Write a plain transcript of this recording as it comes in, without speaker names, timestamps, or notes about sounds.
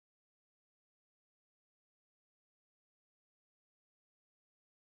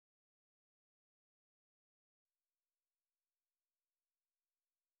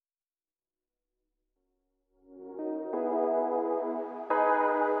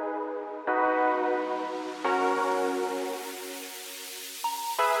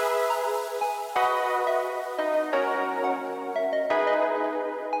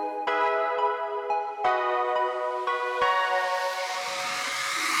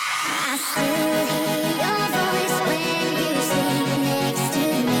Me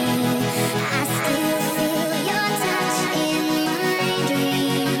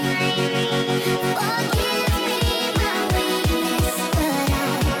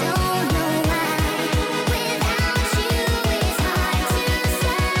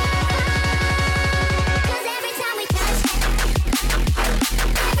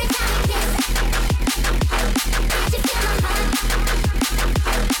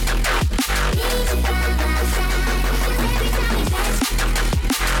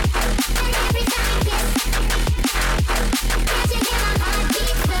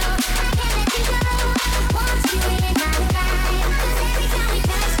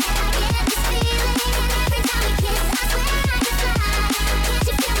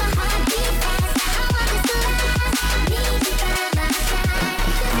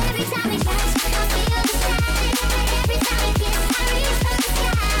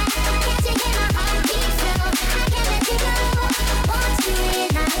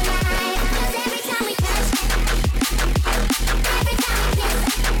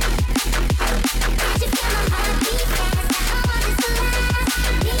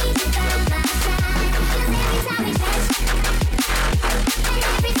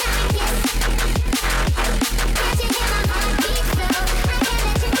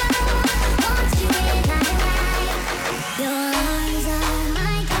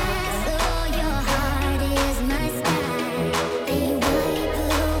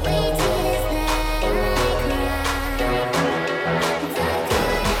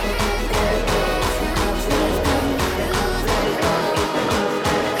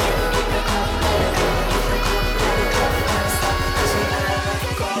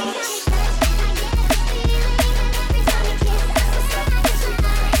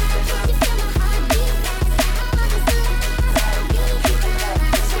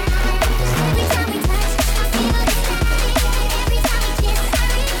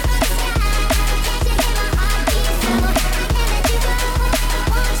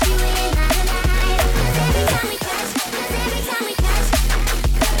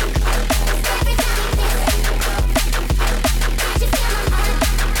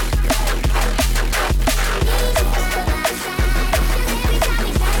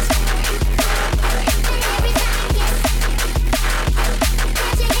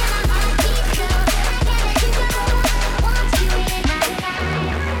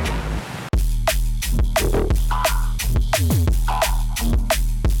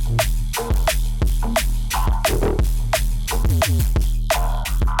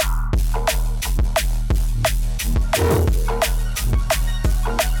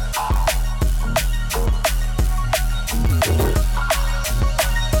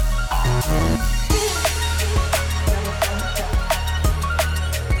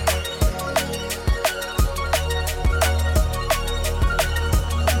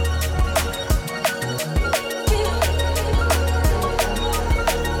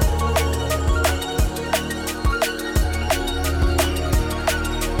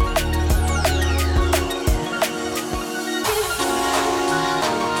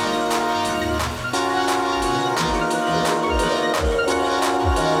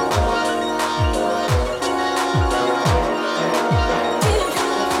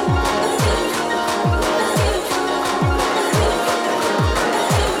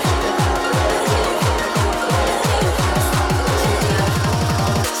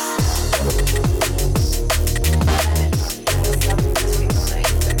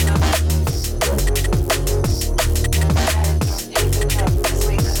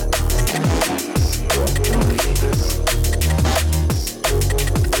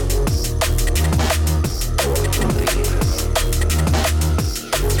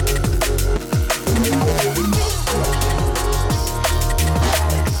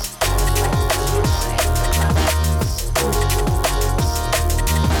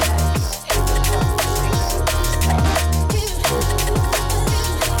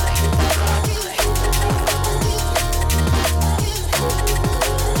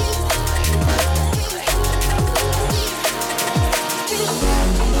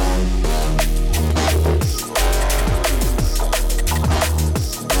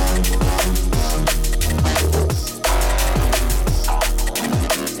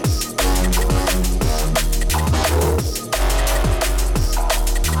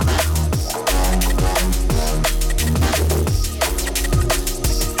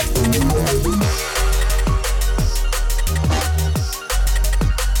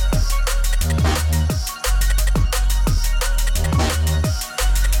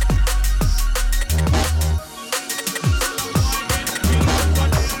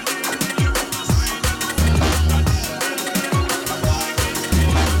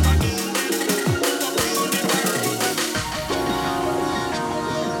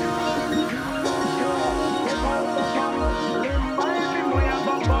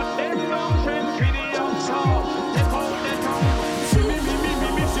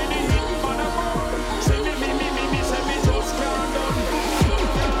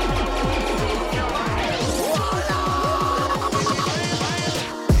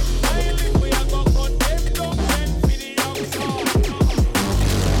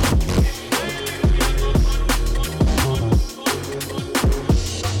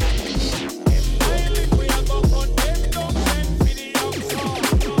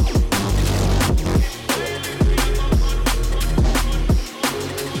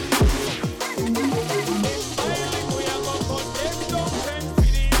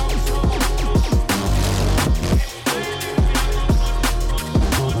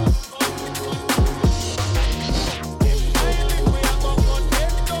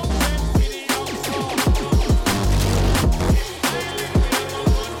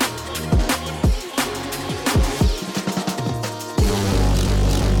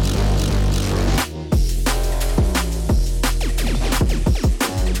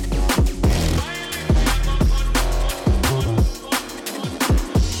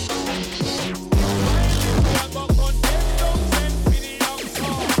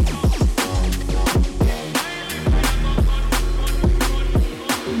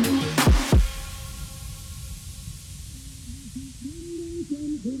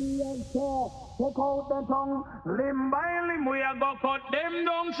Take out the tongue, limb by limb, we a go cut them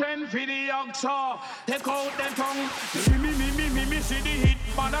down, send for the oxa. Take out the tongue, me, see the hit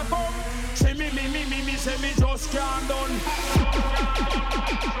man a come. Say me, say me just can't done.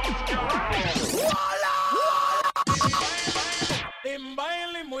 Limb by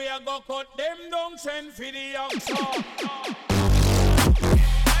limb, we a go cut them down, send for the oxa.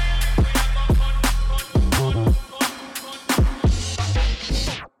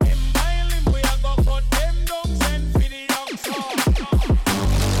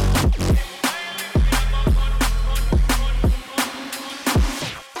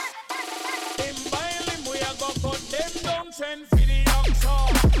 Send for the oxa.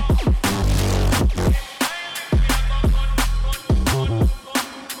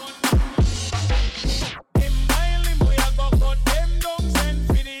 In my limb we a go cut them down. Send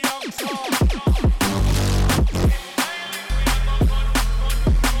for the oxa.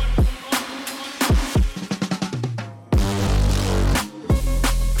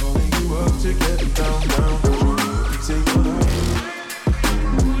 Calling you up to get down, down. You say you're not.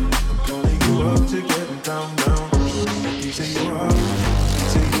 I'm calling you up to get down, down. You say you're up,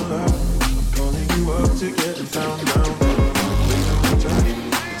 you say you're up. I'm calling you up to get down, down. Wait on the time,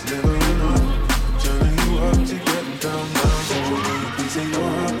 it's never enough. I'm turning you up to get down, down. You say you're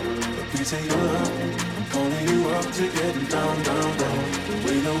up, you say you're up. I'm calling you up to get down, down, down.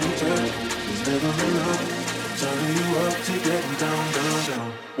 Wait on the time, it's never enough. I'm turning you up to get down, down,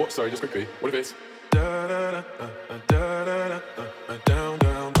 down. What? Sorry, just quickly. What if it's da da da da da da down,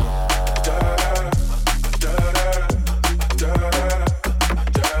 down. Da da da da da.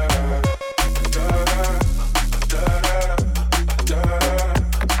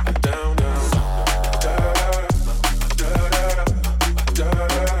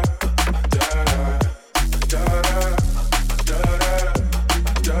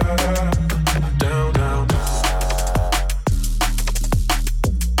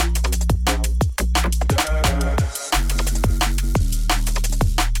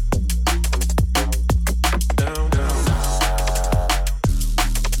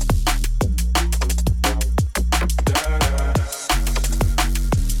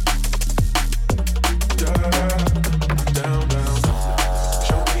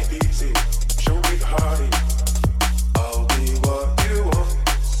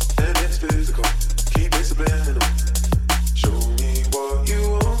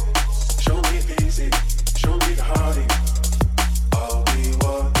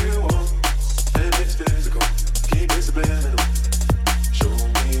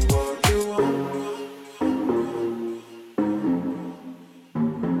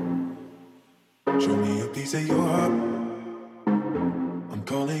 Show me a piece of your heart. I'm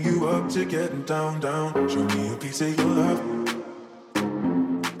calling you up to getting down, down. Show me a piece of your love.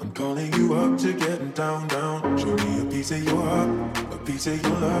 I'm calling you up to getting down, down. Show me a piece of your heart, a piece of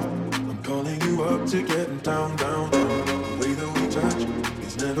your love. I'm calling you up to getting down, down, down. The way that we touch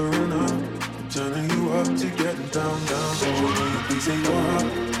is never enough. I'm turning you up to getting down, down. Show me a piece of your heart,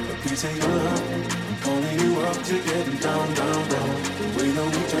 a piece of your love. I'm calling you up to getting down, down, down. The way that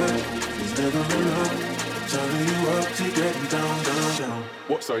we touch is never enough. I'm turning you up to getting down, down, down.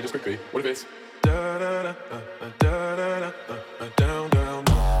 what? Sorry, just quickly. What if it's Da da da da da da down, down.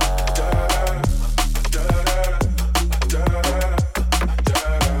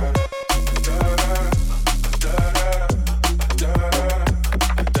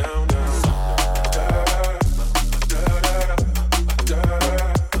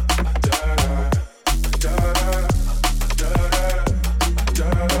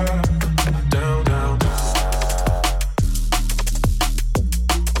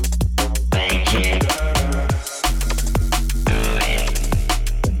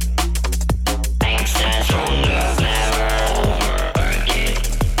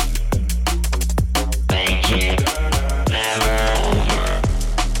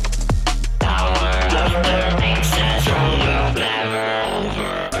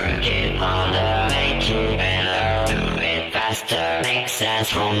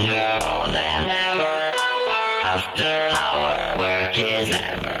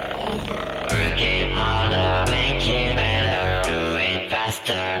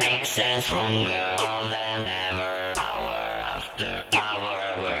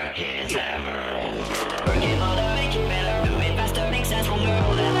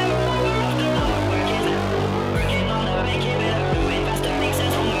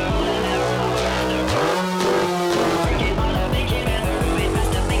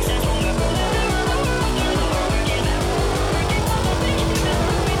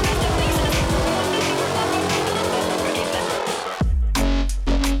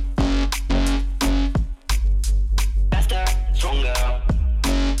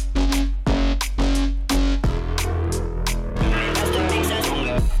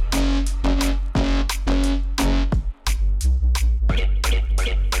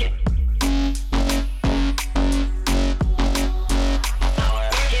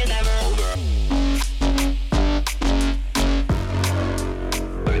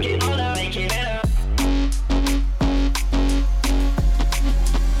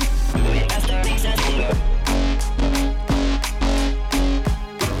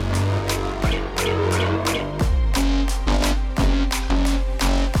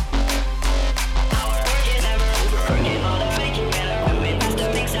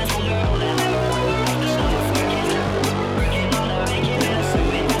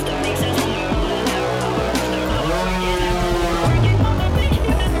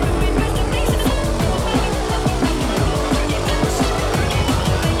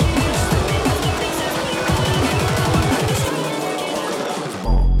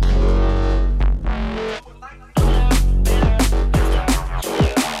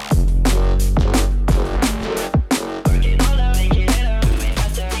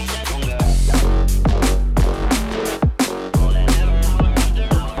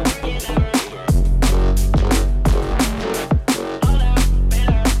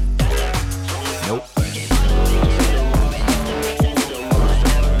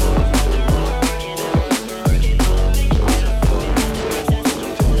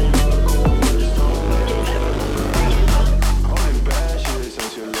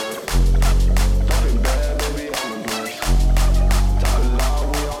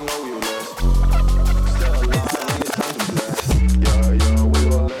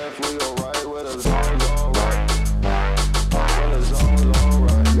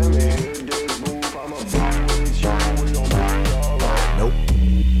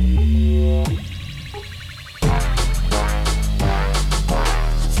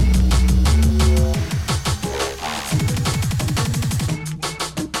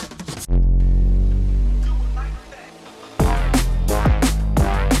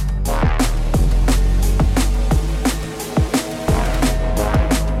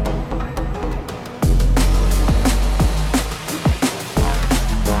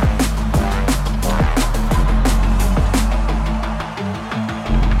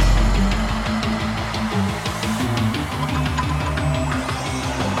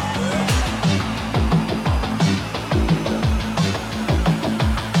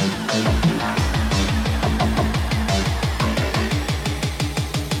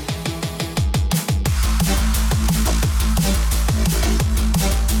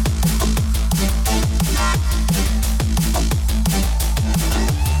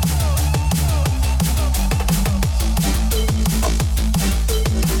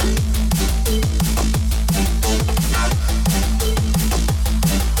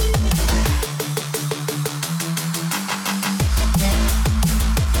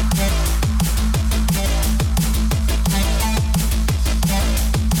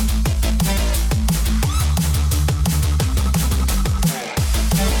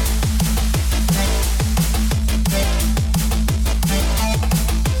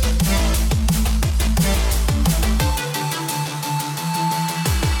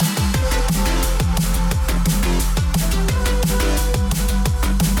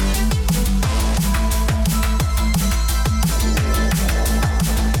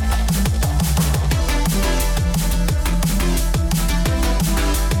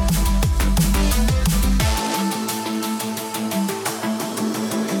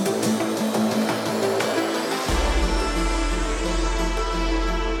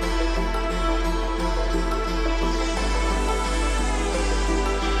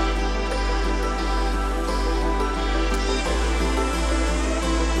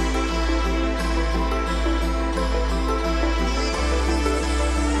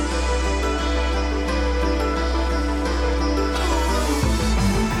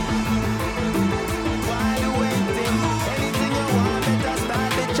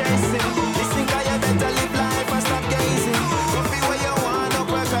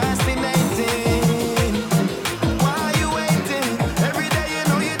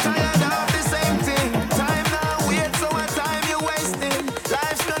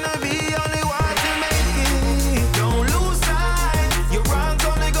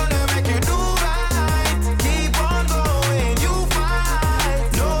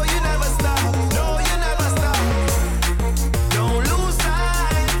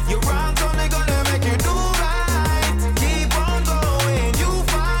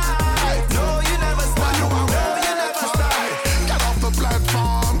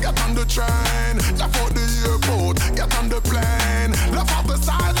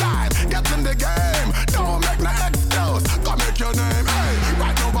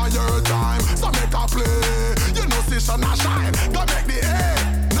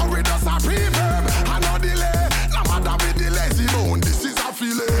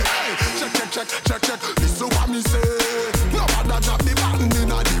 check. Listen what me say. No matter drop the button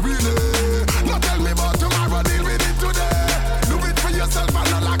in a the relay. No tell me about tomorrow, deal with it today. Do it for yourself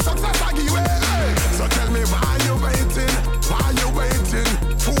and not like success I give way. So tell me why you waiting? Why you waiting?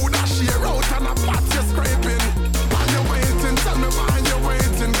 Food I share out and a pot you scraping. Why you waiting? Tell me why you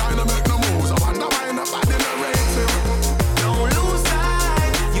waiting? Gonna make no moves. I wonder why nobody narrating. Don't lose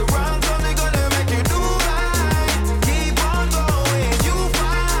sight. Your wrongs only gonna make you do right. Keep on going, you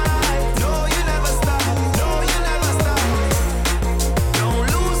fight. No, you never stop. No, you never stop. Don't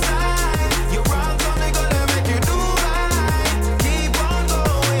lose sight. Your wrongs only gonna make you do right. Keep on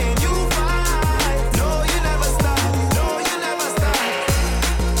going, you fight. No, you never stop. No, you never stop.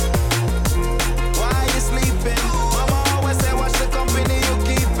 Why you sleeping? Mama always say, watch the company you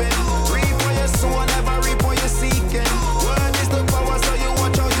keeping. Reap what you sow, never reap what you're seeking. Word is the power, so you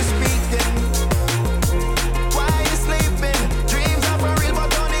watch how you speaking. Why you sleeping? Dreams are for real,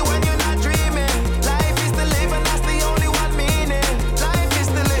 but only when you're not dreaming. Life is to live, and that's the only one meaning. Life is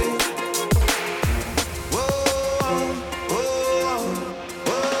to live. Whoa, whoa,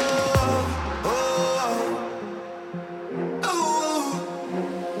 whoa,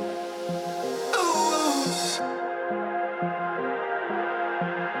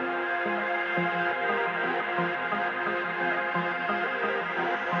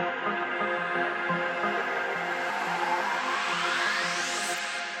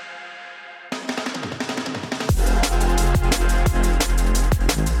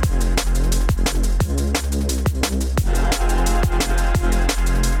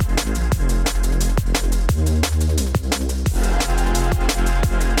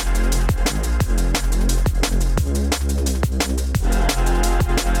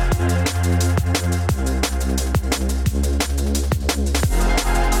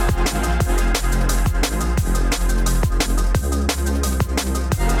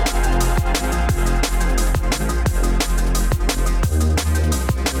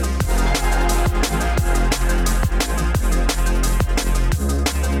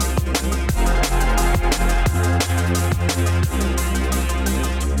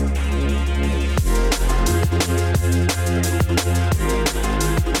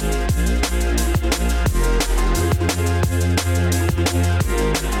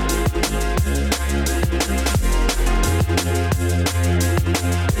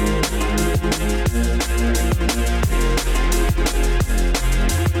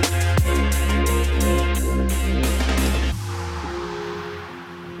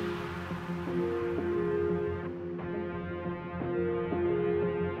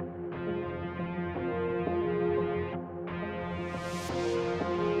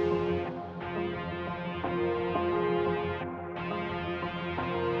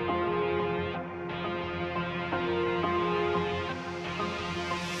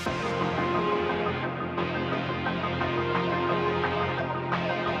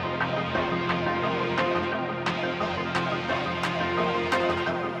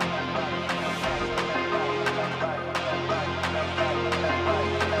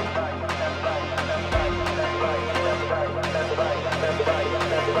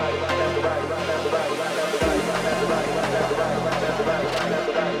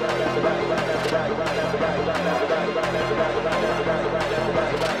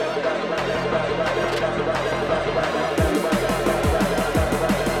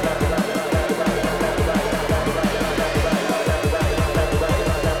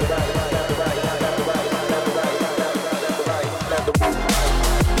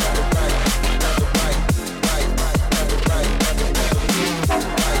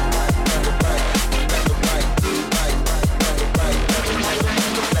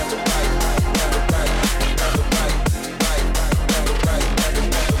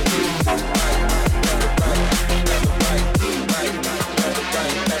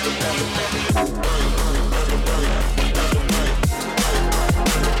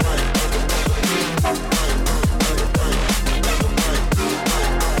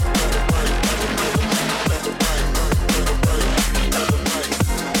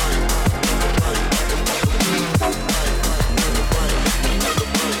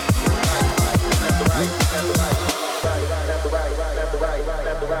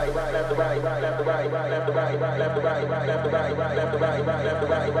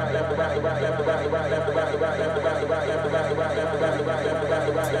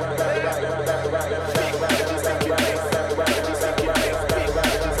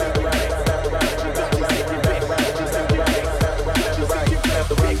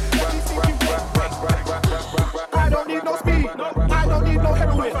 I don't need no speed. I don't need no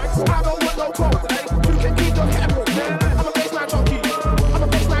heroin. I don't want no coke. You can keep the heroin. I'm a baseline junkie. I'm a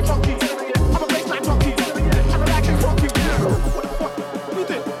baseline junkie. I'm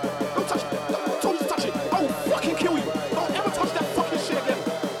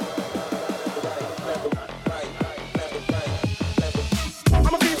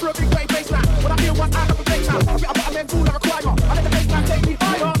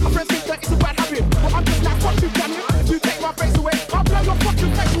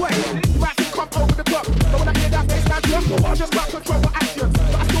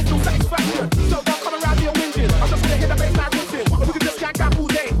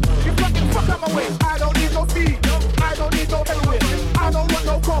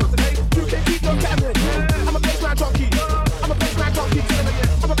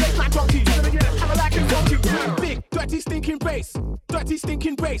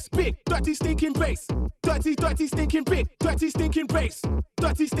stinking bass, big, dirty stinking bass. Dirty stinking big, dirty stinking bass.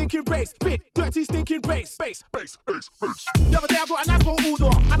 Dirty stinking bass, big, dirty stinking bass. Bass. The other day I got an asshole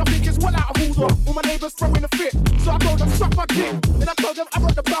order, and I think it's well out of order. All my neighbours throwing a fit, so I told them suck my dick. Then I told them I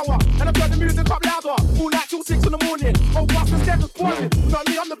got the power, and I turned the music up louder. All night till 6 in the morning. Oh, bastards, dead was boiling. Not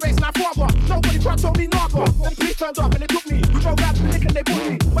me, I'm the bassline father. Nobody can't tell me naga. Then the police turned up and they took me. We drove out to the lick and they put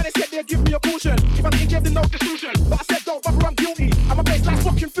me. But they said they'd give me a caution if I didn't give them no decision. But I said don't bother, I'm guilty. I'm a bassline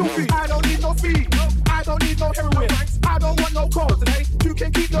fucking filthy. I don't need no fee. I don't need no heroin. I don't want no calls today. You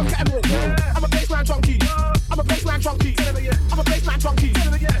can keep your ketamine. I'm a bassline junkie. I'm a bassline junkie. I'm a bassline junkie.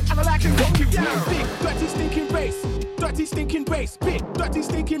 And I like it funky. Big, dirty stinking bass. Dirty stinking bass. Big, dirty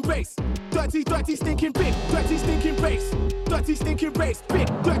stinking bass. Dirty stinking big. Dirty stinking bass. Dirty stinking bass. Big,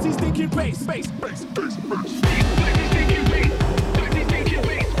 dirty stinking bass. Bass. Dirty stinking bass. Dirty stinking bass. Dirty stinking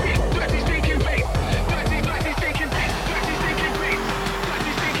bass. Dirty stinking bass. Dirty stinking bass.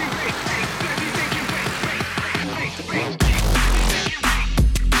 Dirty stinking bass. Dirty stinking bass. Dirty stinking bass.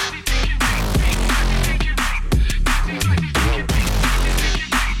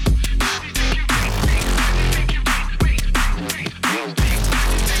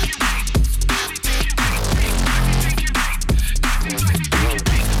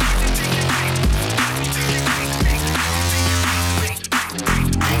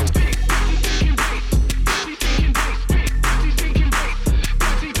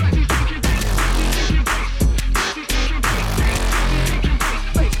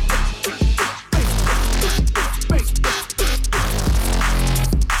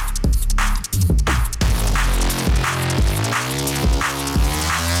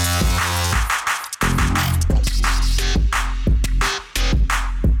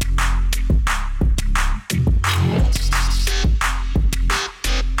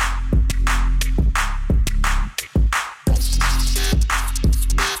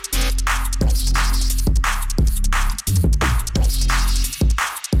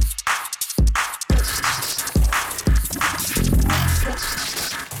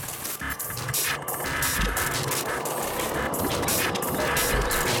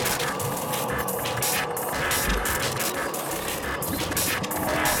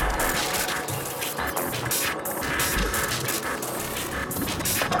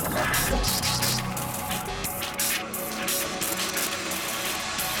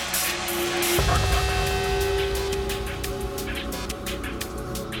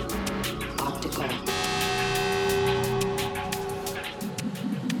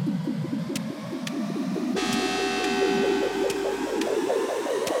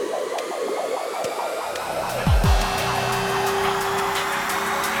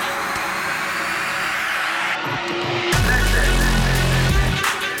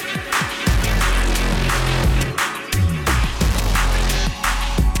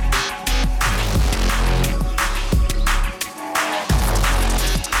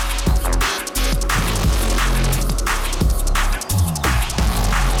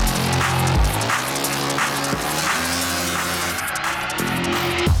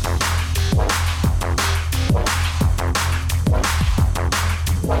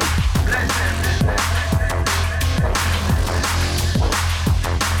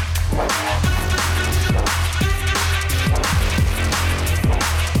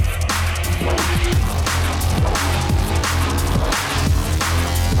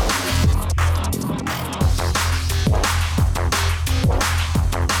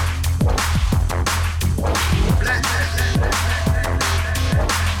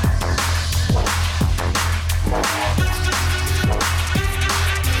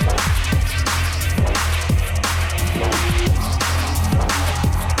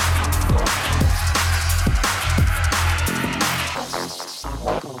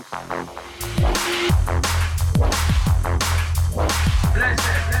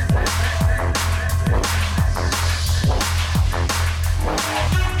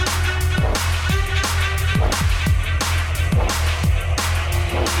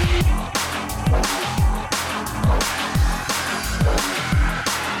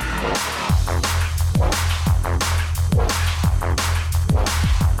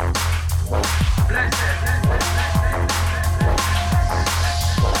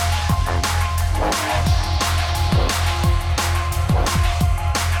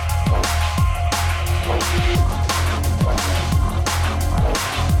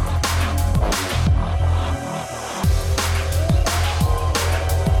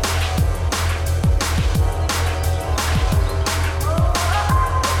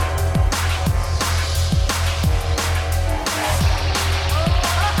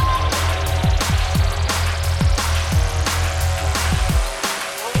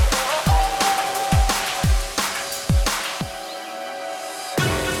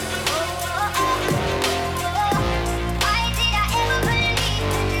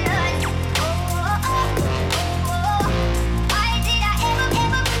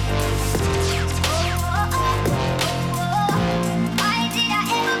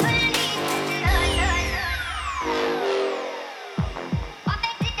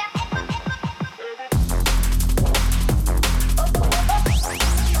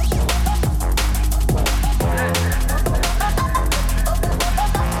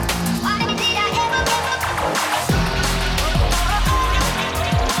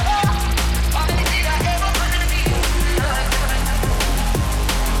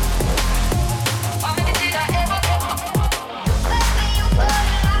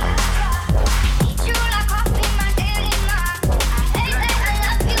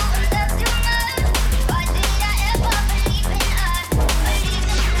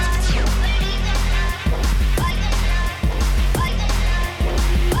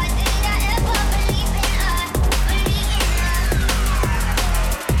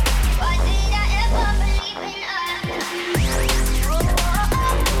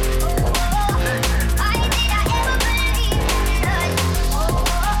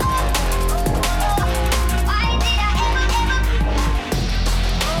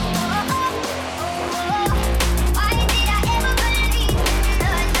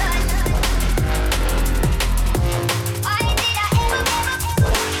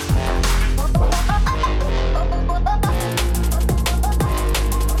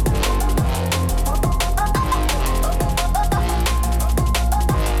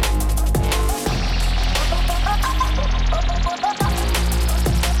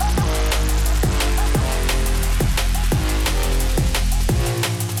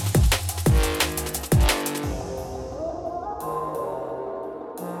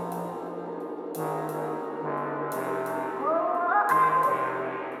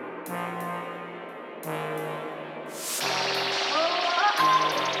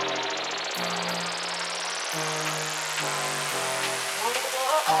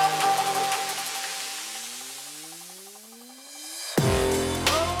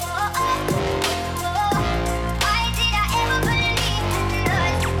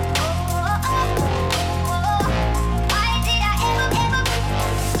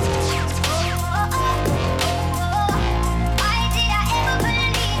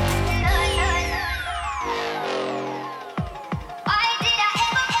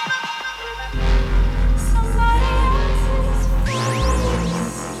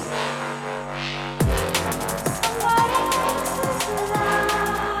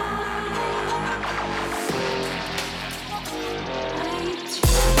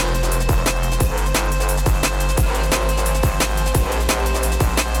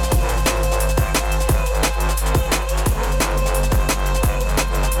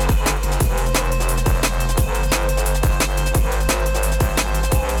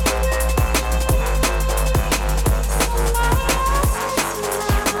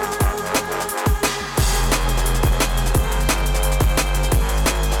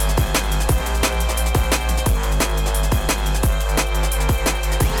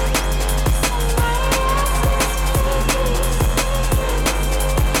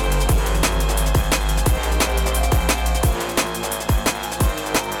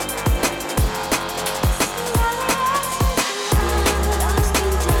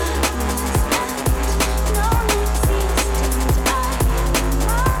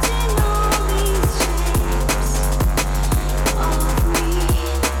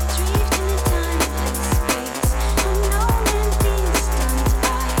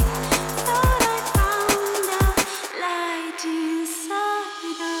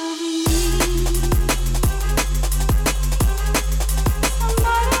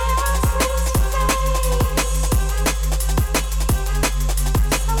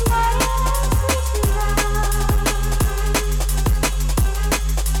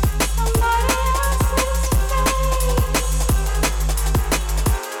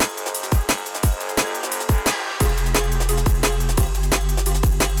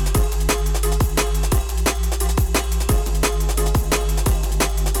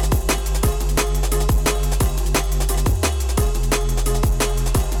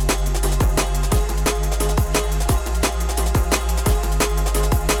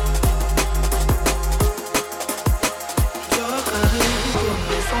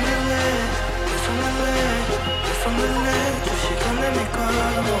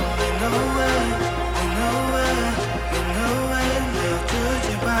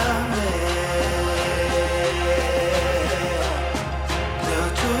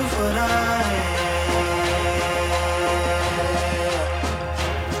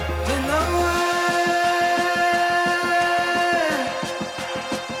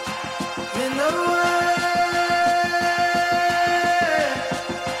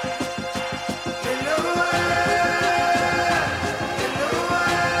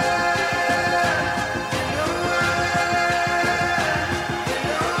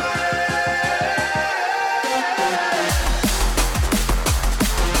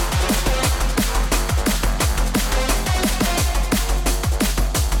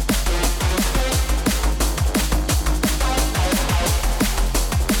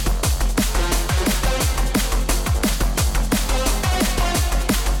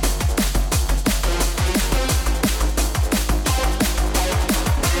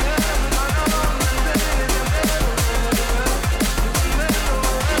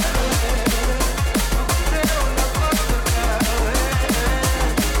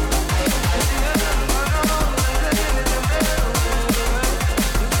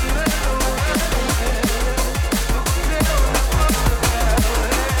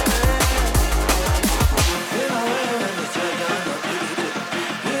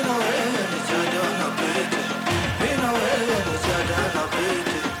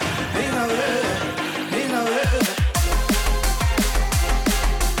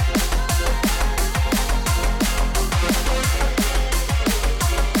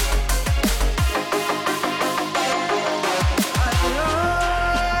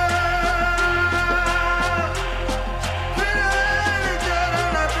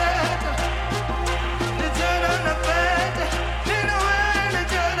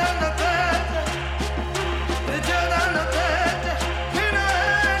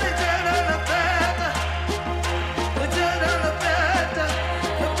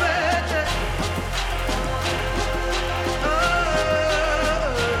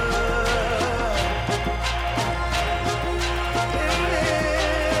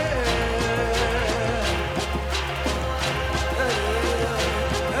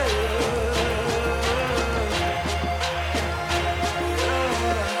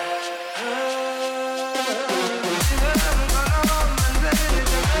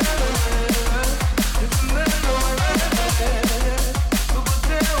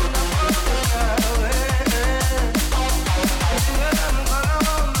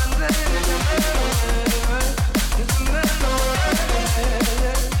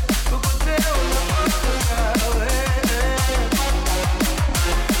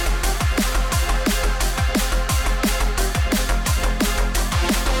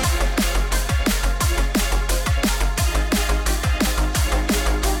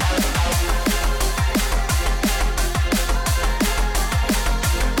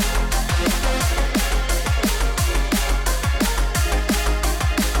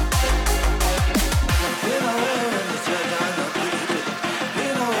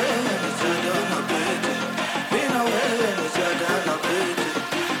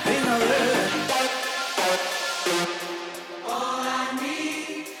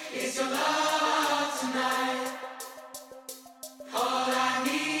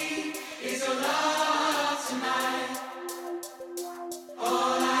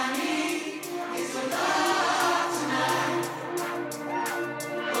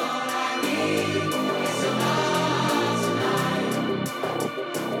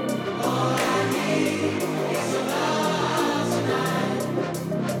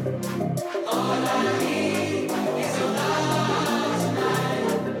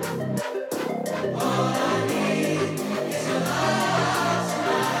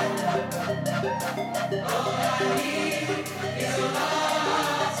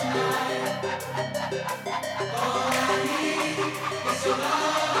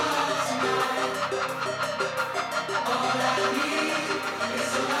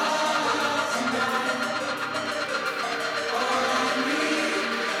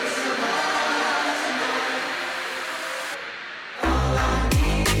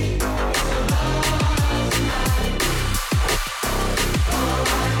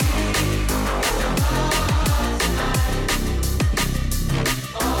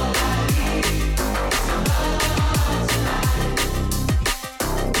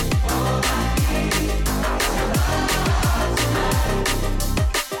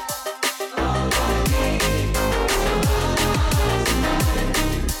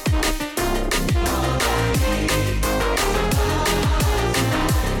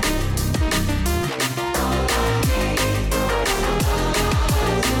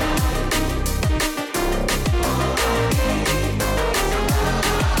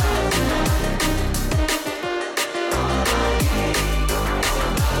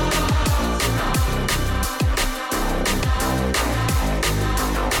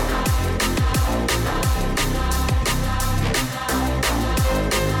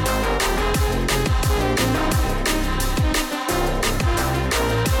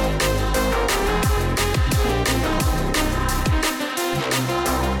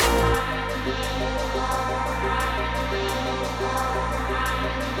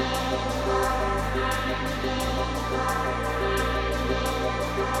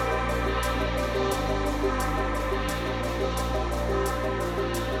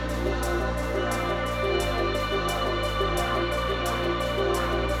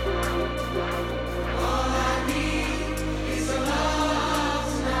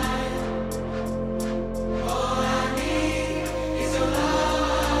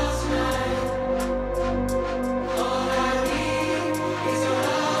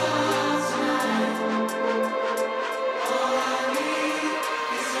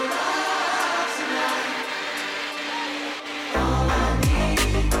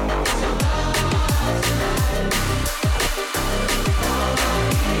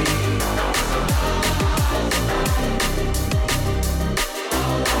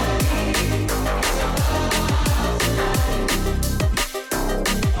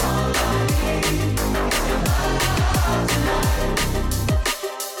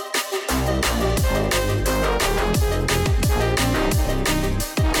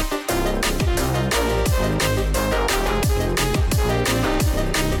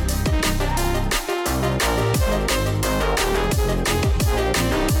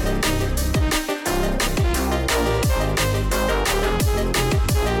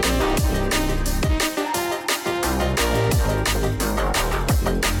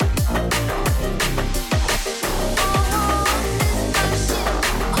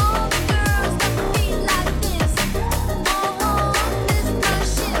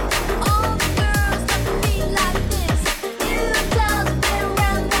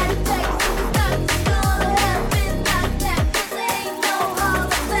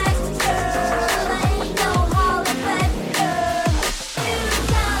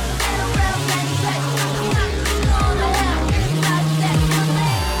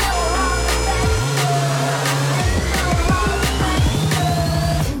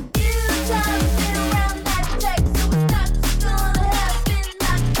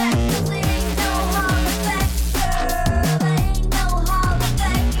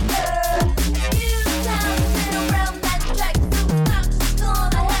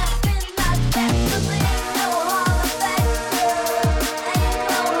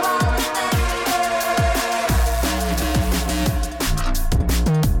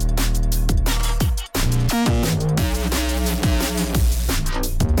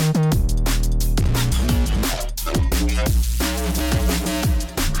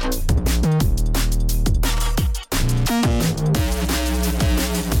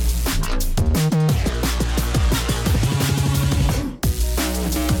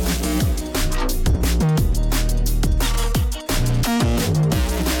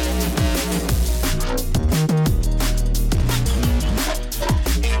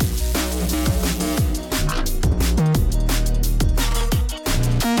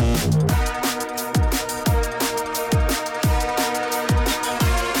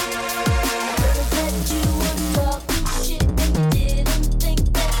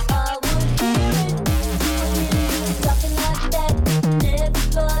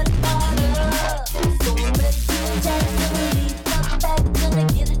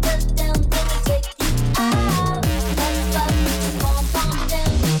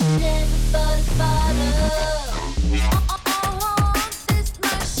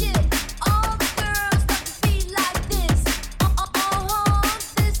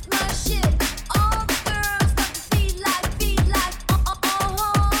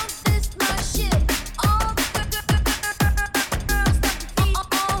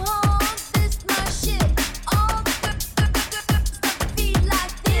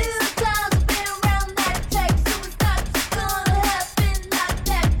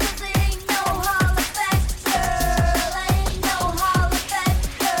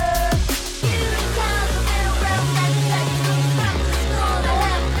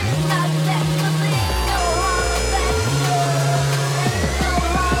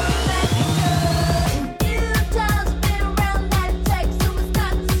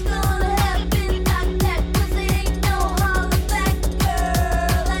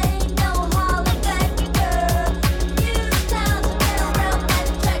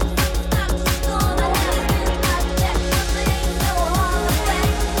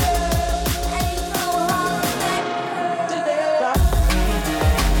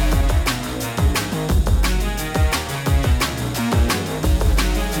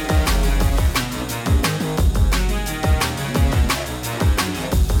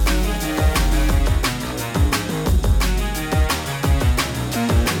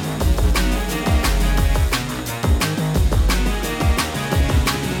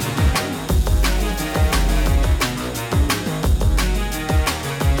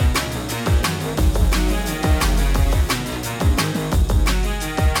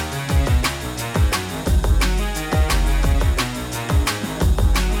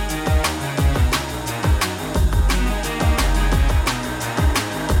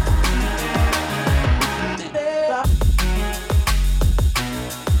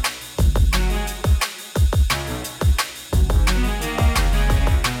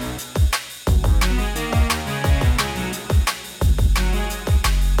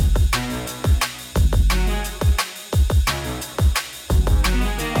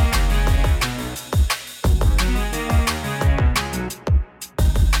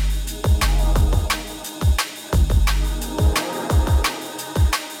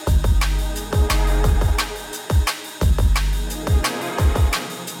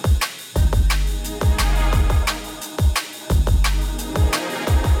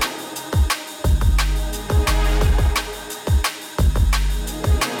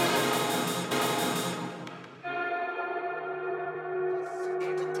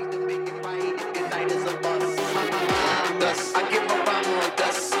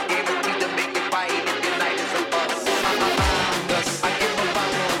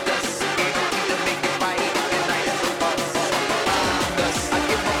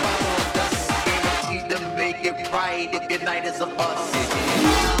 is a bust.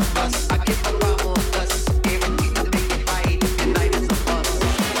 I give a rhyme on us, guaranteed to make it right if your night is a bust.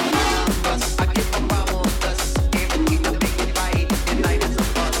 I give a rhyme on us, guaranteed to make it right if your night is a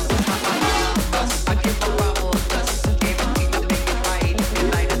bust. I give a rhyme on us, guaranteed to make it right if your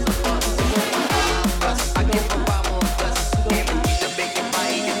night is a bust. I give a rhyme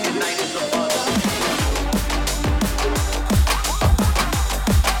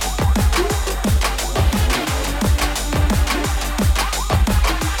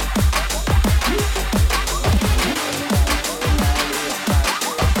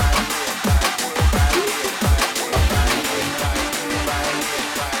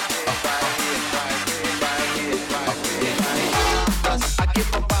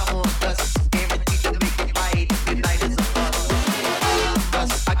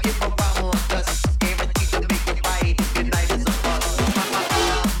on us, guaranteed to make it right if your night is a bust.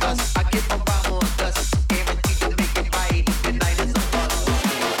 I give a rhyme on dust, guaranteed to make it right if your night is a bust.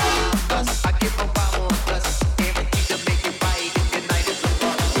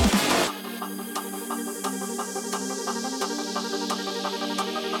 I give a rhyme on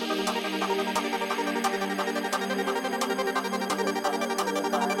dust, guaranteed to make it right if your night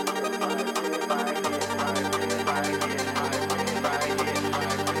is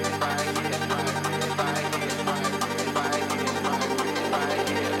a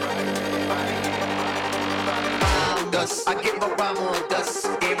bust. I give a rhyme on dust,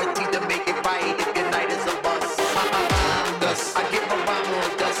 guaranteed to make it right if your night is a bust.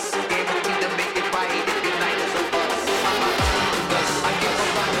 I give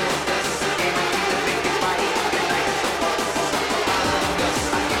a rhyme on dust,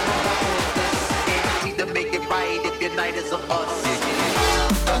 guaranteed to make it right if your night is a bust.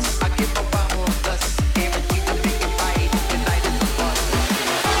 I give a rhyme on dust, guaranteed to make it right if your night is a bust.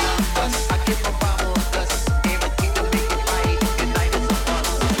 I give a rhyme on dust, guaranteed to make it right if your night is a bust.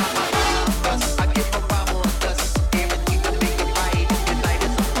 I give a rhyme on dust, guaranteed to make it right if your night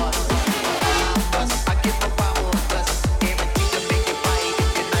is a bust. I give a rhyme on dust, guaranteed to make it right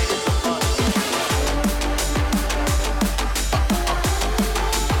if your night is a bust.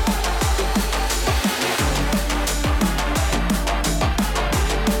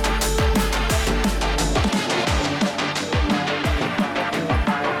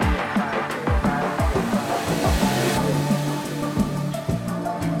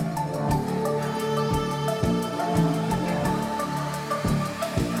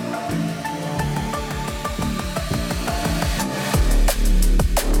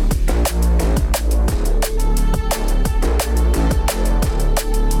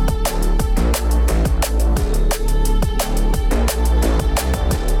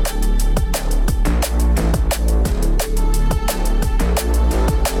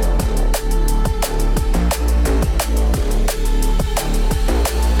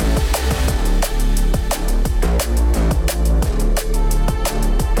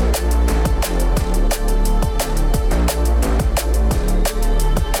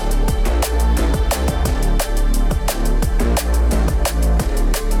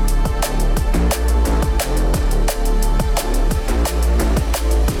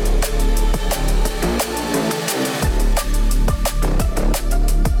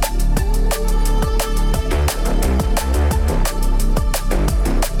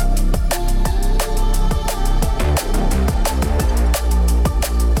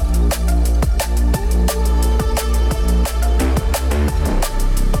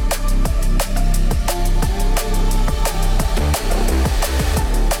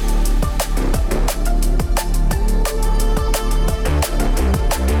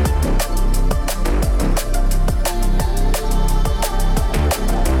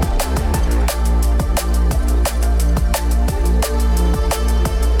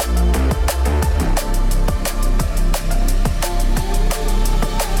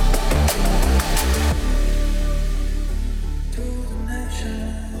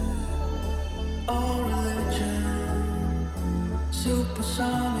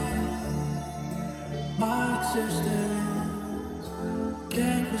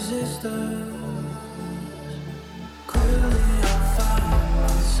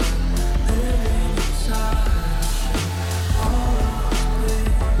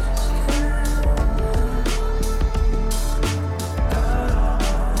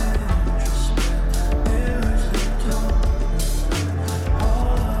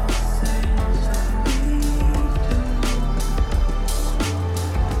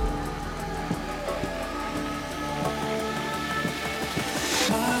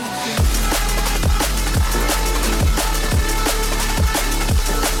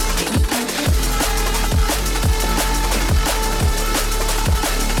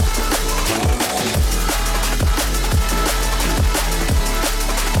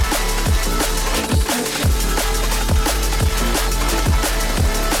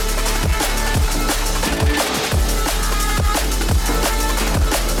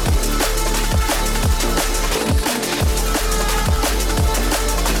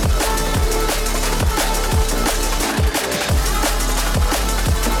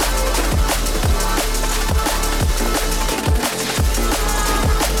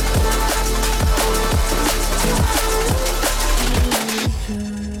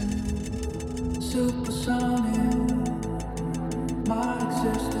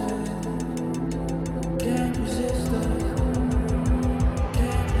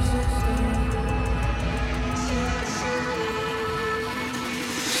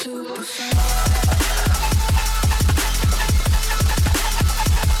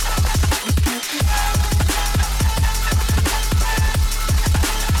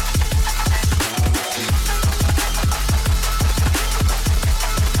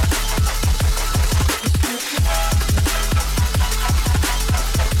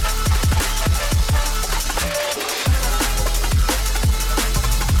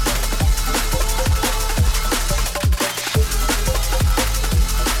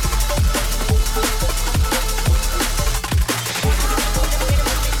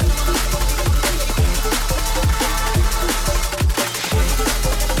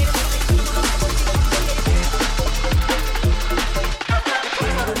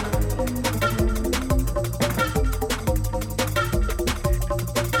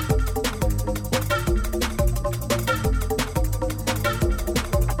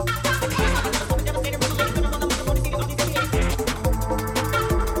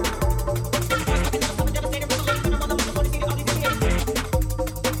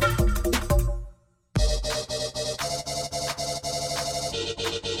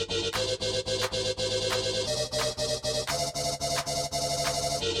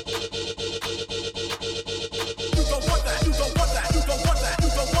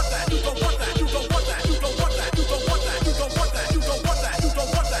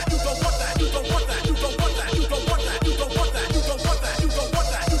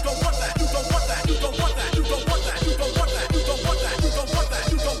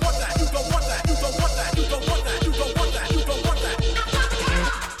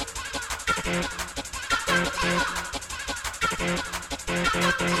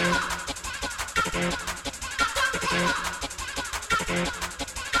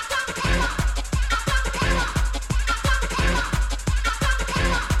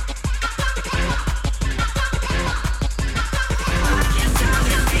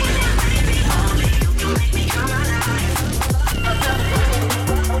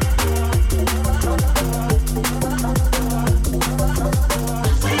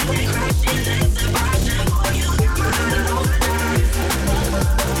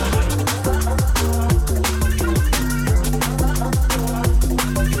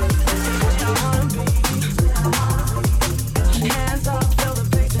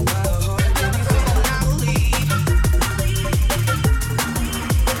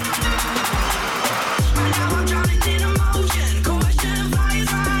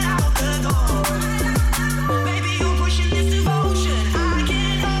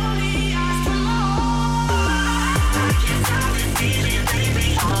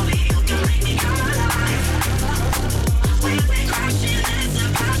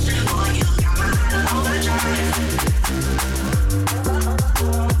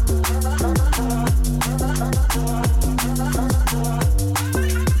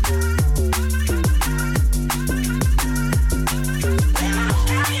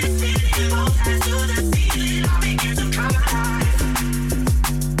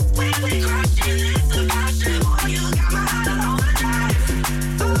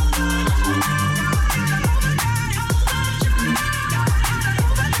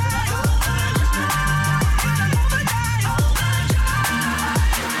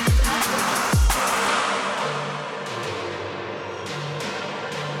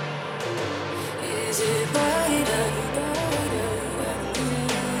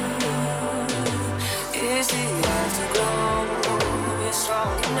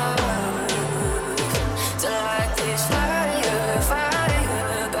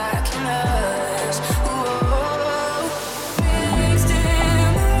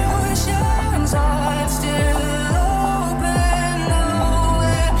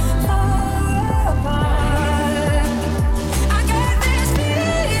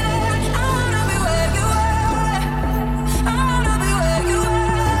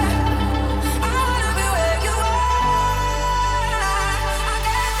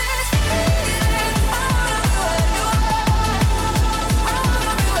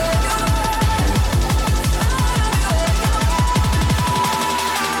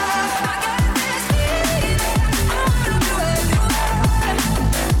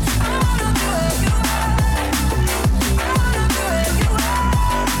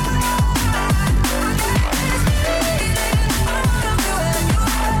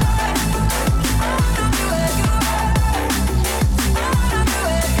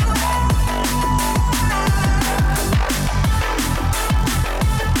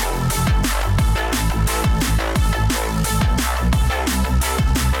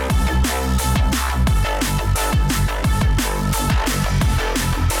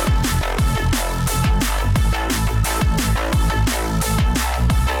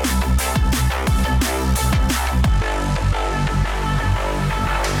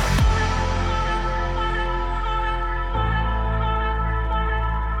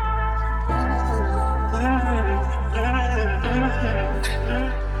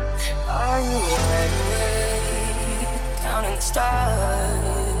 Are you ready? Counting the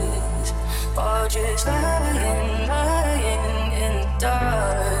stars, or just lying in the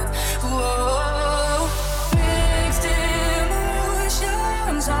dark? Whoa, mixed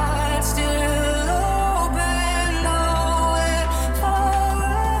emotions are